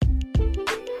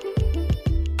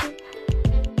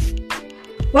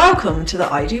Welcome to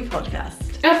the I Do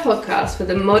podcast. A podcast for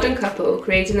the modern couple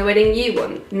creating the wedding you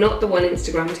want, not the one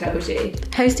Instagram tells you.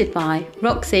 Hosted by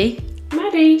Roxy,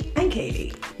 Maddie, And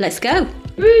Katie. Let's go.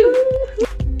 Woo!